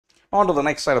On to the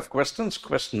next set of questions.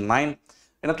 Question 9.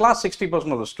 In a class,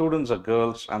 60% of the students are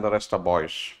girls and the rest are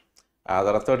boys. There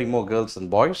are 30 more girls than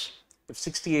boys. If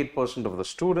 68% of the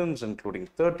students, including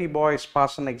 30 boys,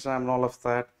 pass an exam and all of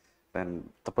that, then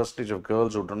the percentage of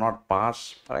girls who do not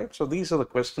pass, right? So these are the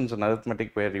questions in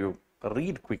arithmetic where you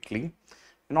read quickly.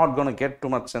 You're not going to get too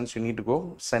much sense. You need to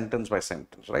go sentence by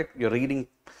sentence, right? Your reading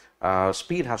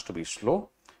speed has to be slow.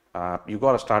 You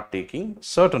got to start taking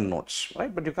certain notes,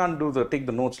 right? But you can't take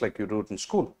the notes like you do it in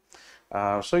school.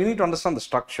 So you need to understand the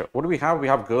structure. What do we have? We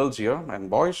have girls here and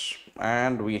boys,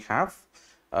 and we have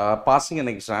passing an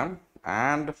exam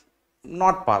and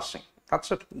not passing.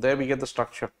 That's it. There we get the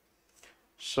structure.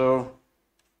 So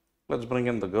let's bring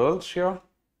in the girls here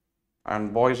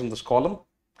and boys in this column,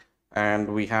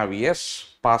 and we have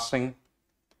yes, passing,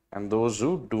 and those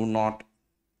who do not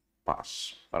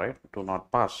pass. All right, do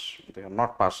not pass. They are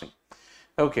not passing.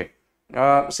 Okay,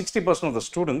 60% of the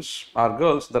students are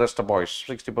girls, the rest are boys.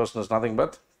 60% is nothing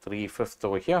but 3/5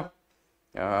 over here.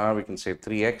 We can say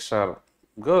 3x are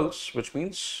girls, which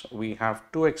means we have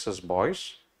 2x as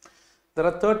boys. There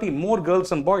are 30 more girls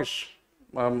than boys.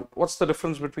 What's the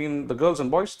difference between the girls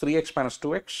and boys? 3x minus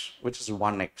 2x, which is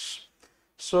 1x.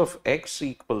 So if x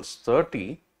equals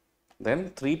 30, then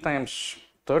 3 times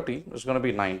 30 is going to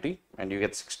be 90, and you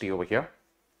get 60 over here.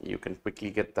 You can quickly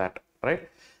get that, right?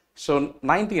 So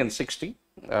 90 and 60,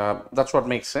 that's what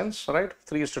makes sense, right?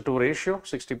 3:2 ratio,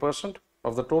 60%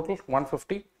 of the total,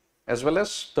 150, as well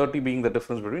as 30 being the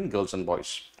difference between girls and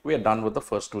boys. We are done with the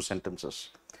first two sentences.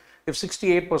 If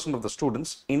 68% of the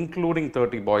students, including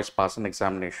 30 boys, pass an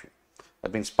examination,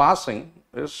 that means passing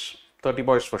is 30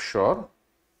 boys for sure,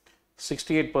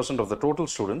 68% of the total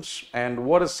students. And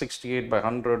what is 68 by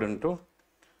 100 into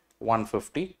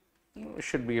 150? You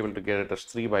should be able to get it as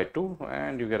 3 by 2,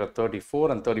 and you get a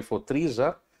 34, and 34 threes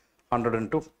are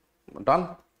 102.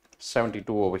 Done.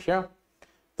 72 over here.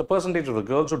 The percentage of the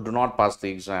girls who do not pass the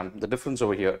exam, the difference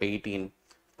over here, 18.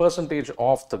 Percentage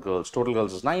of the girls, total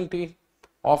girls is 90.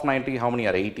 Of 90, how many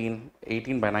are 18?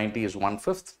 18 by 90 is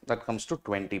 1/5. That comes to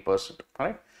 20%. All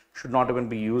right. Should not even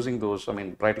be using those,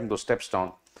 writing those steps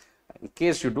down. In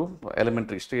case you do,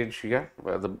 elementary stage, yeah,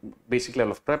 the basic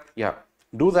level of prep, yeah,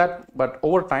 do that. But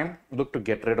over time, look to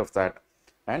get rid of that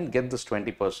and get this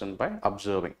 20% by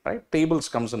observing, right? Tables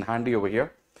comes in handy over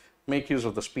here. Make use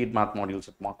of the speed math modules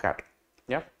at Mockat.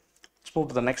 Yeah. Let's move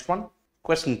to the next one.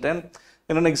 Question 10.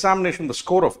 In an examination, the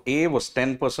score of A was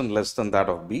 10% less than that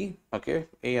of B. Okay,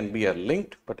 A and B are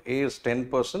linked, but A is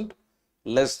 10%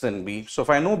 less than B. So if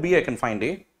I know B, I can find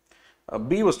A.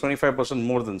 B was 25%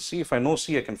 more than C. If I know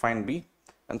C, I can find B.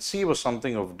 And C was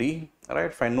something of D, right?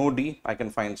 If I know D, I can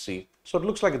find C. So it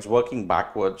looks like it's working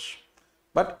backwards.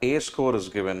 But A score is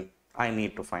given. I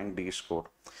need to find D score.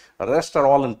 The rest are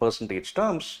all in percentage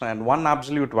terms, and one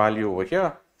absolute value over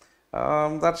here.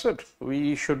 That's it.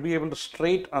 We should be able to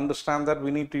straight understand that we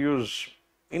need to use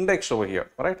index over here,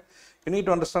 right? You need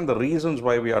to understand the reasons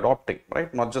why we are adopting,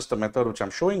 right? Not just the method which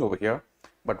I'm showing over here,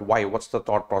 but why, what's the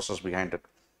thought process behind it,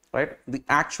 right? The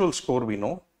actual score we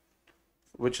know,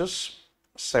 which is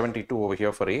 72 over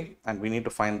here for A, and we need to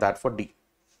find that for D.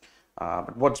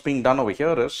 But what's being done over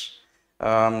here is,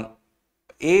 A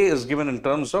is given in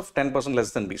terms of 10%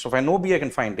 less than B. So if I know B, I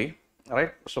can find A.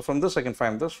 Right, so from this I can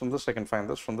find this, from this I can find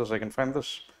this, from this I can find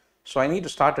this. So I need to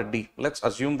start at D. Let's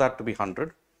assume that to be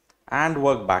 100 and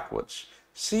work backwards.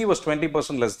 C was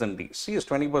 20% less than D. C is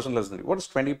 20% less than D. What is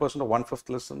 20% of 1/5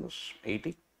 less than this?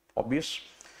 80, obvious.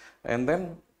 And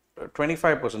then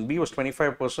 25%. B was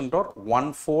 25% or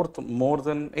 1/4 more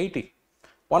than 80.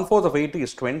 1/4 of 80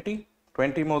 is 20.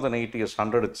 20 more than 80 is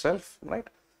 100 itself, right?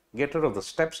 Get rid of the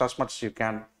steps as much as you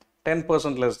can.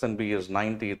 10% less than B is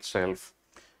 90 itself.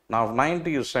 Now, if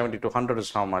 90 is 72, 100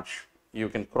 is how much? You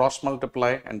can cross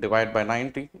multiply and divide by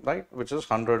 90, right? Which is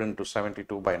 100 into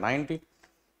 72 by 90.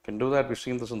 You can do that. We've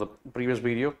seen this in the previous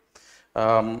video.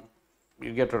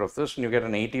 You get rid of this and you get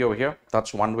an 80 over here.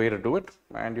 That's one way to do it.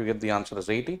 And you get the answer as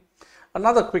 80.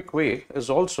 Another quick way is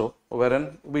also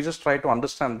wherein we just try to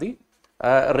understand the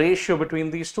ratio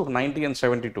between these two, 90 and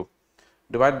 72.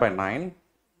 Divide by 9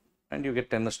 and you get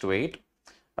 10:8.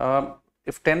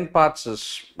 If 10 parts is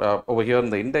over here in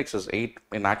the index is 8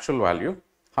 in actual value,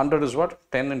 100 is what?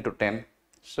 10 into 10.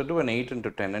 So do an 8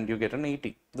 into 10 and you get an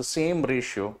 80. The same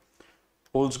ratio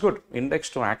holds good.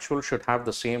 Index to actual should have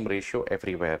the same ratio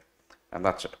everywhere. And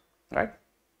that's it, right?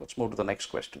 Let's move to the next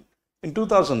question. In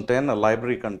 2010, a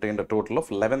library contained a total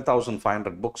of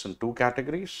 11,500 books in two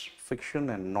categories, fiction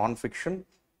and non-fiction.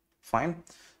 Fine.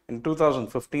 In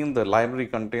 2015, the library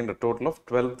contained a total of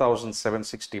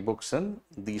 12,760 books in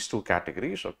these two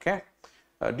categories. Okay.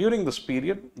 During this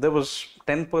period, there was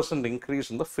 10% increase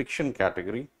in the fiction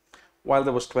category. while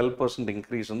there was 12%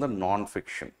 increase in the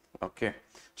non-fiction. Okay,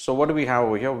 so what do we have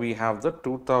over here? We have the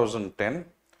 2010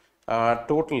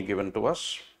 total given to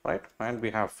us, right? And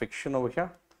we have fiction over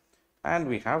here, and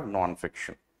we have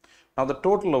non-fiction. Now the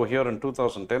total over here in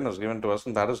 2010 is given to us,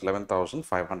 and that is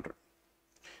 11,500.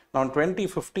 Now in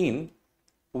 2015,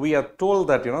 we are told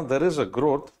that there is a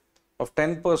growth of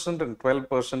 10% and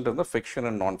 12% in the fiction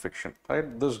and non-fiction,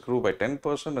 right? This grew by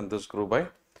 10% and this grew by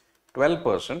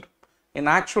 12%. In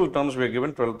actual terms, we are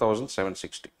given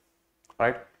 12,760,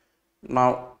 right?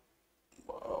 Now,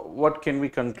 what can we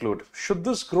conclude? Should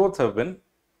this growth have been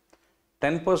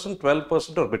 10%,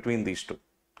 12%, or between these two,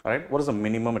 right? What is the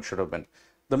minimum it should have been?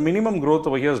 The minimum growth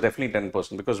over here is definitely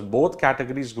 10% because both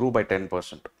categories grew by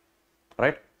 10%,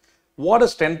 right? What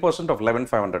is 10% of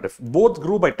 11,500? If both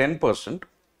grew by 10%,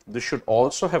 this should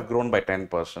also have grown by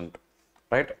 10%,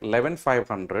 right?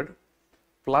 11,500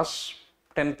 plus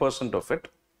 10% of it,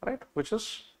 right? Which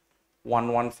is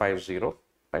 1150,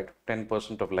 right?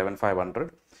 10% of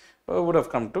 11,500 would have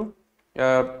come to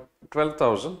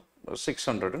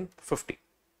 12,650.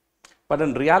 But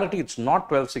in reality, it's not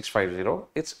 12,650,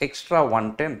 it's extra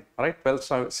 110, right?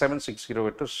 12,760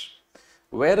 it is.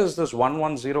 Where is this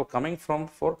 110 coming from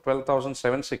for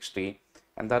 12,760?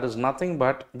 And that is nothing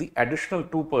but the additional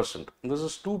 2%. This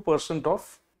is 2%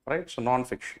 of, right? So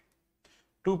non-fiction.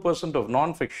 2% of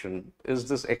non-fiction is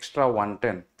this extra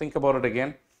 110. Think about it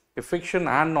again. If fiction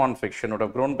and non-fiction would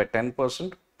have grown by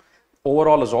 10%,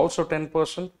 overall is also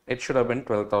 10%, it should have been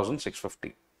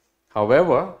 12,650.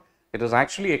 However, it is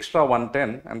actually extra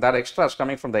 110, and that extra is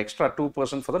coming from the extra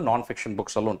 2% for the non-fiction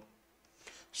books alone.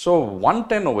 So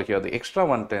 110 over here, the extra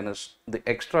 110 is the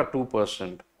extra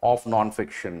 2% of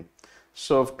non-fiction.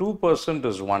 So if 2%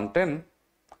 is 110,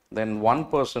 then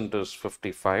 1% is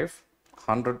 55.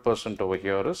 100% over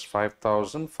here is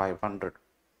 5,500,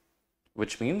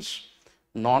 which means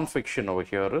non-fiction over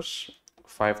here is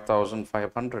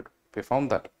 5,500. We found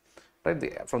that,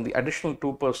 right? From the additional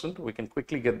 2%, we can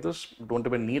quickly get this. Don't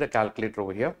even need a calculator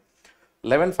over here.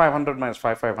 11,500 minus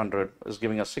 5,500 is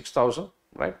giving us 6,000,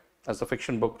 right? As the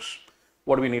fiction books.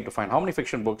 What do we need to find? How many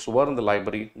fiction books were in the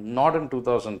library, not in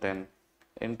 2010,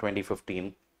 in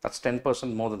 2015? That's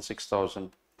 10% more than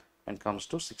 6,000 and comes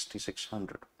to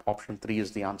 6,600. Option 3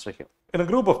 is the answer here. In a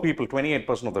group of people,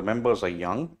 28% of the members are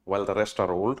young, while the rest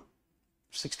are old.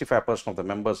 65% of the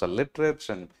members are literates,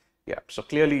 and yeah, so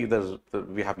clearly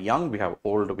we have young, we have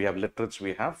old, we have literates,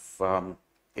 we have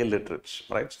illiterates,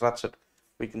 right? So that's it.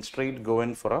 We can straight go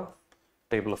in for a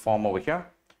table of form over here.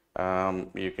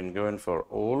 You can go in for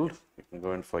old, you can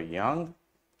go in for young,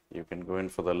 you can go in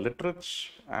for the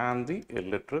literates and the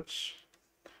illiterates.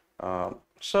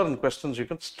 Certain questions you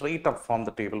can straight up form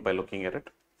the table by looking at it,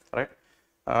 right?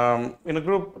 In a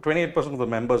group, 28% of the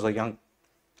members are young,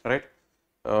 right?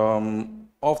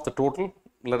 Of the total,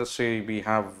 let us say we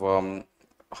have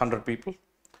 100 people,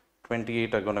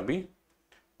 28 are going to be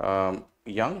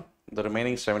young, the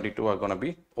remaining 72 are going to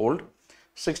be old.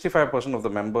 65% of the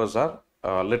members are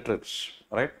literates,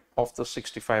 right? Of the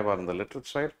 65 are on the literate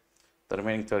side, the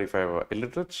remaining 35 are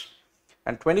illiterates,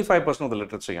 and 25% of the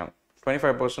literates are young.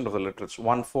 25% of the literates,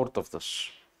 1/4 of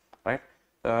this, right?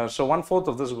 So 1/4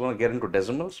 of this is going to get into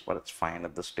decimals, but it's fine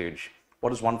at this stage.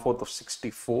 What is 1/4 of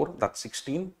 64? That's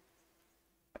 16.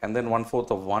 And then 1/4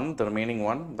 of 1, the remaining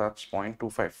one, that's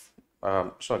 0.25.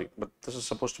 Sorry, but this is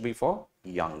supposed to be for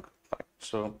young, right?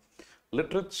 So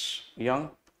literates, young,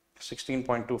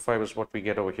 16.25 is what we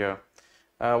get over here.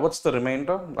 What's the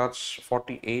remainder? That's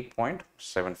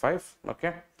 48.75.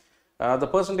 Okay. The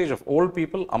percentage of old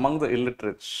people among the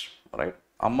illiterates, right?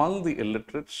 Among the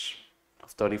illiterates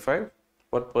of 35,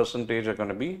 what percentage are going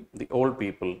to be the old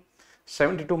people?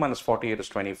 72 minus 48 is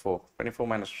 24. 24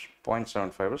 minus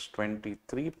 0.75 is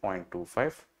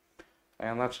 23.25.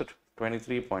 And that's it.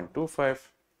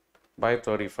 23.25 by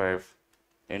 35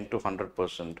 into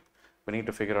 100%. We need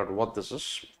to figure out what this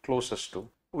is closest to.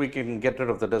 We can get rid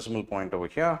of the decimal point over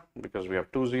here because we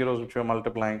have two zeros which we are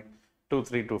multiplying.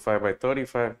 2325 by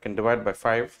 35, can divide by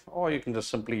 5, or you can just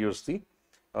simply use the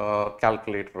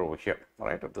calculator over here,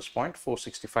 right? At this point,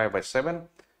 465 by 7,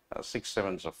 6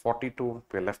 sevens are 42,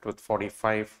 we're left with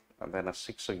 45, and then a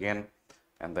 6 again,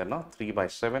 and then a 3 by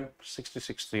 7,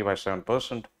 66, 3 by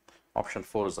 7%. Option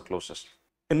 4 is the closest.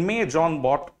 In May, John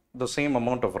bought the same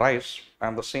amount of rice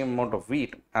and the same amount of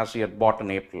wheat as he had bought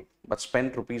in April, but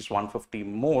spent rupees 150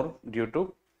 more due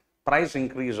to price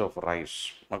increase of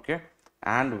rice, okay,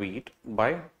 and wheat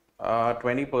by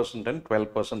 20% and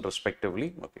 12%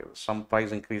 respectively. Okay, some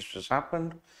price increase has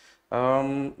happened.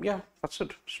 Yeah, that's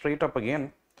it. Straight up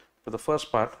again to the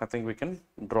first part. I think we can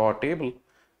draw a table.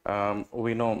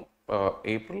 We know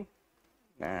April,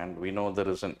 and we know there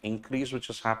is an increase which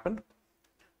has happened,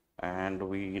 and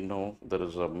we know there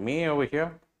is a May over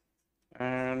here,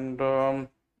 and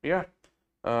yeah,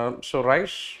 so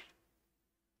rice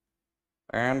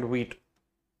and wheat.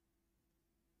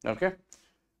 Okay,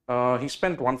 he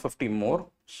spent 150 more,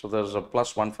 so there's a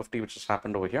plus 150 which has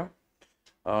happened over here.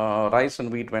 Rice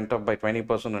and wheat went up by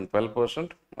 20% and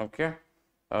 12%. Okay,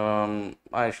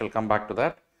 I shall come back to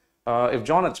that. If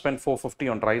John had spent 450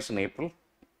 on rice in April,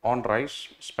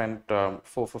 spent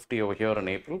 450 over here in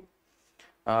April,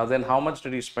 then how much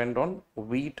did he spend on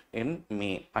wheat in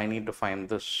May? I need to find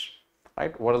this,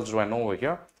 right? What else do I know over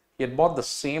here? He had bought the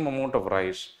same amount of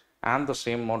rice and the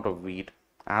same amount of wheat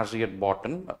as he had bought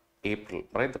in April,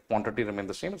 right? The quantity remained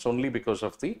the same. It's only because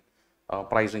of the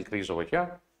price increase over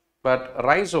here. But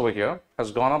rice over here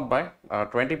has gone up by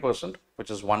 20%,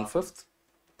 which is 1/5.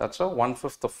 That's a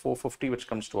 1/5 of 450, which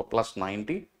comes to a plus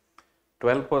 90.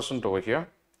 12% over here.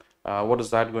 What is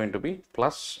that going to be?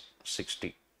 Plus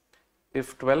 60.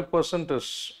 If 12%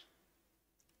 is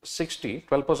 60,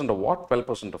 12% of what?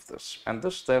 12% of this. And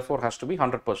this therefore has to be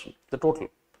 100%, the total.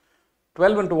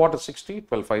 12 into what is 60?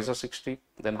 12 5s are 60.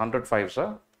 Then 100 5s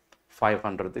are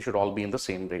 500. They should all be in the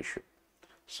same ratio.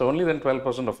 So only then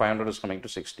 12% of 500 is coming to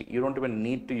 60. You don't even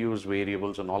need to use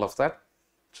variables and all of that.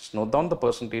 Just note down the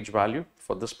percentage value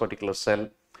for this particular cell.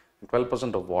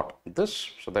 12% of what?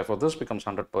 This. So therefore this becomes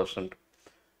 100%.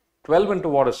 12 into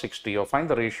what is 60, or find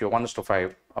the ratio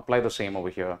 1:5. Apply the same over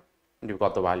here and you've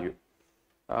got the value.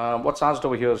 What's asked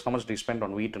over here is how much do you spend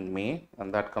on wheat in May,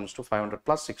 and that comes to 500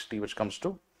 plus 60, which comes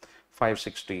to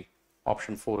 560.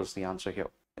 Option 4 is the answer here.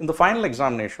 In the final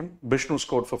examination, Bishnu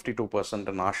scored 52%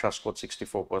 and Asha scored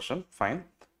 64%. Fine.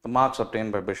 The marks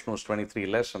obtained by Bishnu is 23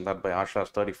 less, and that by Asha is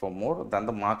 34 more than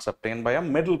the marks obtained by a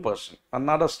middle person.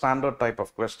 Another standard type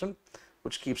of question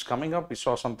which keeps coming up. We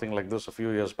saw something like this a few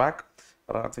years back.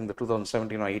 I think the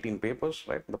 2017 or 18 papers,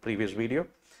 right, in the previous video.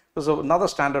 There's another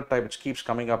standard type which keeps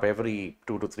coming up every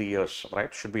 2 to 3 years,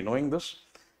 right? Should be knowing this.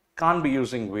 Can't be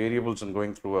using variables and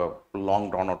going through a long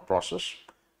drawn out process,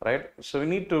 right? So we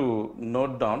need to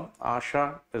note down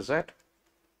Asha is at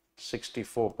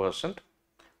 64%.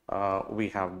 We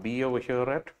have B over here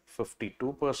at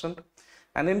 52%.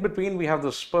 And in between we have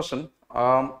this person,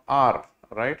 R,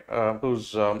 right,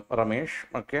 who's Ramesh,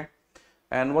 okay?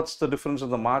 And what's the difference in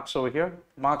the marks over here?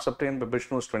 Marks obtained by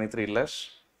Bishnu is 23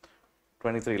 less.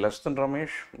 23 less than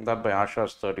Ramesh. That by Asha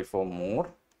is 34 more.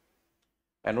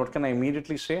 And what can I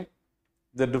immediately say?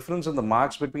 The difference in the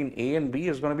marks between A and B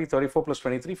is going to be 34 plus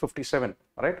 23, 57,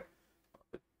 right?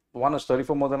 One is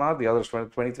 34 more than R, the other is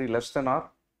 23 less than R.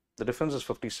 The difference is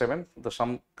 57, the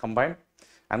sum combined.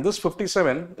 And this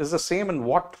 57 is the same in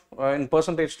what? In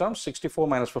percentage terms, 64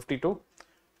 minus 52,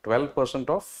 12%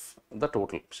 of the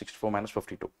total, 64 minus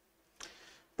 52.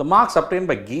 The marks obtained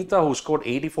by Geeta, who scored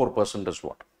 84%, is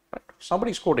what? Right?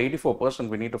 Somebody scored 84%,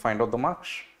 we need to find out the marks.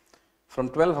 From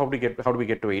 12, how do we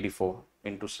get to 84?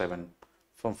 Into 7.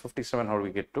 From 57, how do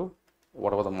we get to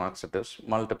whatever the marks it is?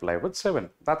 Multiply with 7.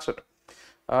 That's it.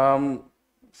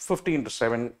 50 into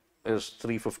 7 is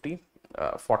 350.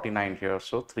 49 here,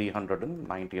 so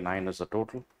 399 is the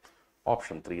total.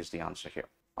 Option 3 is the answer here.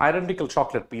 Identical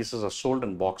chocolate pieces are sold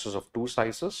in boxes of 2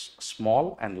 sizes,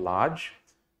 small and large.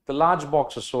 The large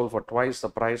box is sold for twice the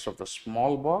price of the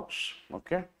small box.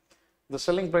 Okay. The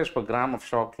selling price per gram of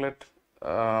chocolate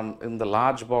in the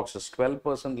large box is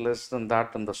 12% less than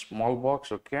that in the small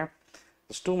box. Okay.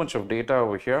 There's too much of data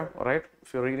over here, right?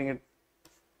 If you're reading it,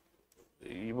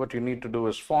 what you need to do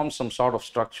is form some sort of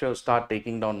structure, start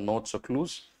taking down notes or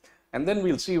clues, and then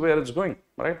we'll see where it's going,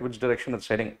 right? Which direction it's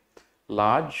heading.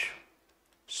 Large,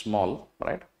 small,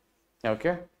 right?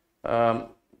 Okay.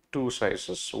 2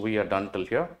 sizes. We are done till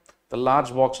here. The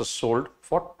large box is sold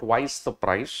for twice the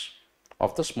price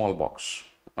of the small box.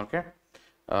 Okay.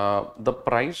 The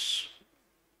price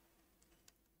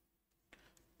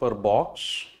per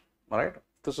box, right?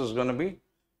 This is going to be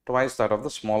twice that of the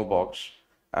small box.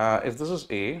 If this is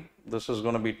A, this is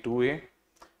going to be 2A.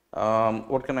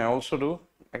 What can I also do?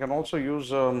 I can also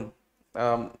use an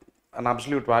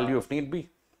absolute value if need be,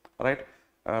 right?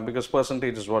 Because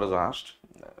percentage is what is asked.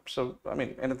 So, I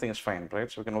mean, anything is fine,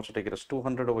 right? So we can also take it as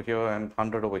 200 over here and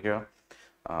 100 over here.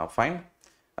 Fine.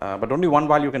 But only one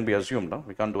value can be assumed. No?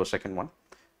 We can't do a second one.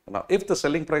 Now, if the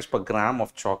selling price per gram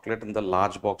of chocolate in the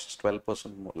large box is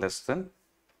 12% less than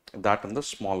that in the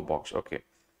small box. Okay.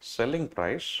 Selling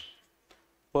price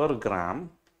per gram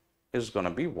is going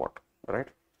to be what, right?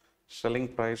 Selling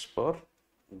price per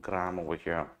gram over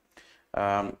here.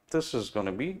 This is going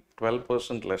to be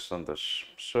 12% less than this.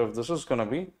 So if this is going to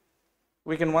be,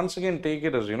 we can once again take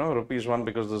it as, rupees 1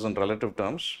 because this is in relative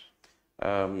terms.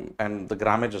 and the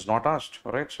grammage is not asked,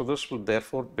 right? So this will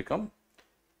therefore become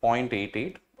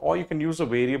 0.88, or you can use a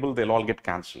variable, they'll all get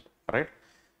cancelled, right?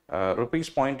 Rupees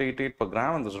 0.88 per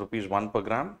gram and this is rupees 1 per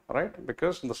gram, right?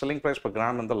 Because the selling price per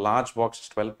gram in the large box is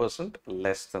 12%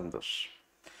 less than this.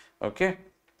 Okay.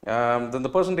 Then the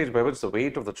percentage by which the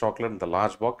weight of the chocolate in the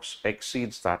large box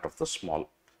exceeds that of the small.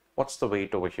 What's the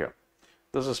weight over here?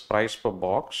 This is price per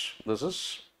box. This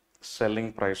is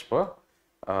selling price per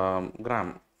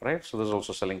gram, right? So this is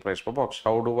also selling price per box.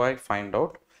 How do I find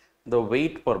out the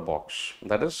weight per box?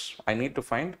 That is, I need to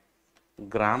find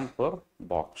gram per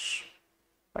box,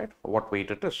 right? What weight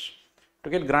it is.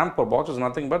 To get gram per box is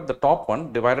nothing but the top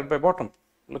one divided by bottom.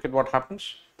 Look at what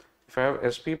happens. If I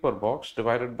have SP per box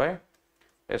divided by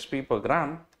SP per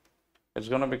gram, it's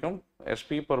going to become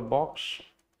SP per box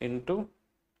into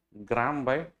gram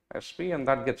by SP, and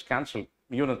that gets cancelled.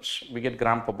 Units, we get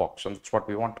gram per box, and that's what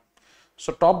we want.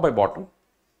 So top by bottom,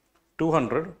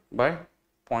 200 by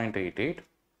 0.88,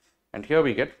 and here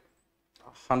we get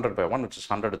 100 by 1, which is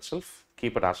 100 itself.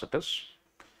 Keep it as it is.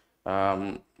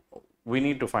 We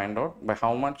need to find out by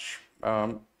how much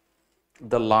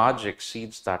the large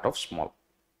exceeds that of small,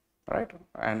 right?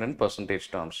 And in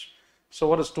percentage terms. So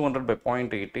what is 200 by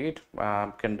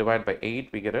 0.88? Can divide by 8,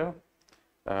 we get a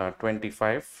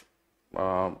 25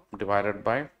 divided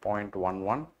by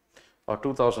 0.11, or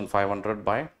 2500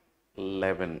 by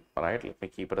 11, right? Let me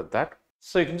keep it at that.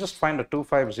 So you can just find a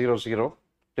 2500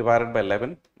 divided by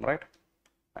 11, right?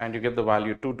 And you get the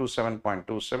value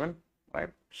 227.27, right?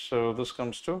 So this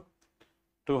comes to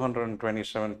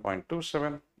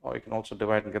 227.27, or you can also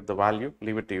divide and get the value.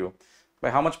 Leave it to you. By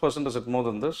how much percent is it more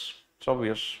than this? It's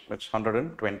obvious, it's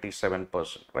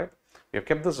 127%, right? We have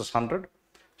kept this as 100.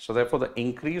 So therefore the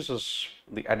increase is,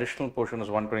 the additional portion is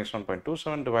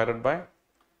 127.27 divided by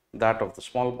that of the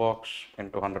small box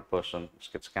into 100%. This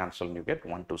gets cancelled and you get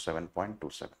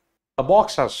 127.27. A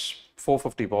box has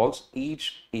 450 balls,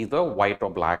 each either white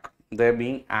or black. There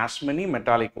being as many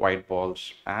metallic white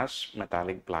balls as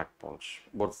metallic black balls.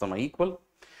 Both of them are equal.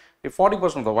 If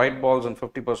 40% of the white balls and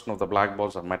 50% of the black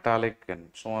balls are metallic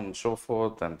and so on and so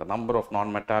forth, and the number of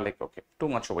non-metallic, okay, too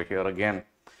much over here again.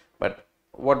 But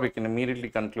what we can immediately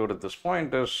conclude at this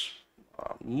point is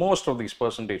most of these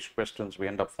percentage questions, we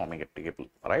end up forming a table,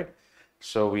 right?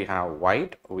 So we have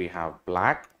white, we have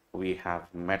black, we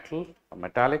have metal,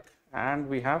 metallic, and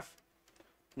we have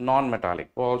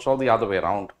non-metallic balls, all the other way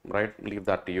around, right? Leave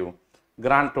that to you.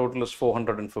 Grand total is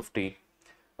 450.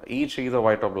 Each either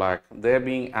white or black, there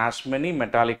being as many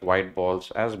metallic white balls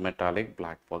as metallic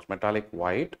black balls. Metallic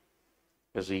white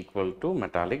is equal to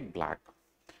metallic black.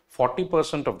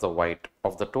 40% of the white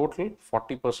of the total,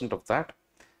 40% of that,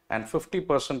 and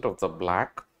 50% of the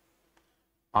black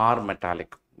are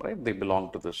metallic, right? They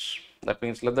belong to this. That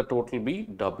means let the total be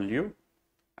W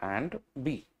and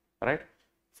B, right?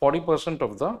 40%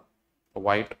 of the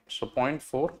white, so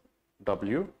 0.4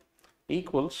 W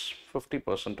equals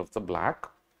 50% of the black.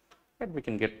 Right? We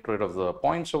can get rid of the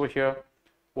points over here.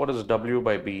 What is W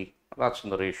by B? That's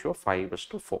in the ratio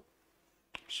 5:4.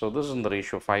 So this is in the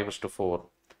ratio 5:4.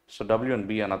 So W and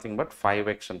B are nothing but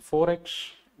 5x and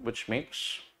 4x, which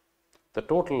makes the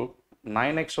total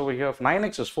 9x over here. If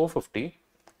 9x is 450,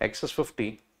 x is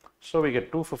 50. So we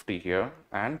get 250 here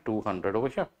and 200 over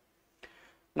here.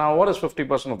 Now what is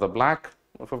 50% of the black?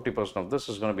 50% of this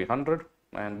is going to be 100,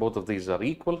 and both of these are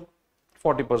equal.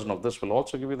 40% of this will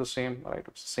also give you the same, right?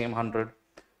 It's the same 100,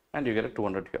 and you get a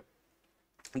 200 here.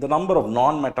 The number of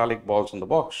non-metallic balls in the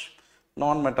box,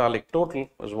 non-metallic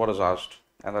total is what is asked,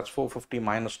 and that's 450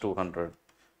 minus 200,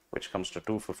 which comes to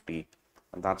 250,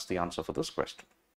 and that's the answer for this question.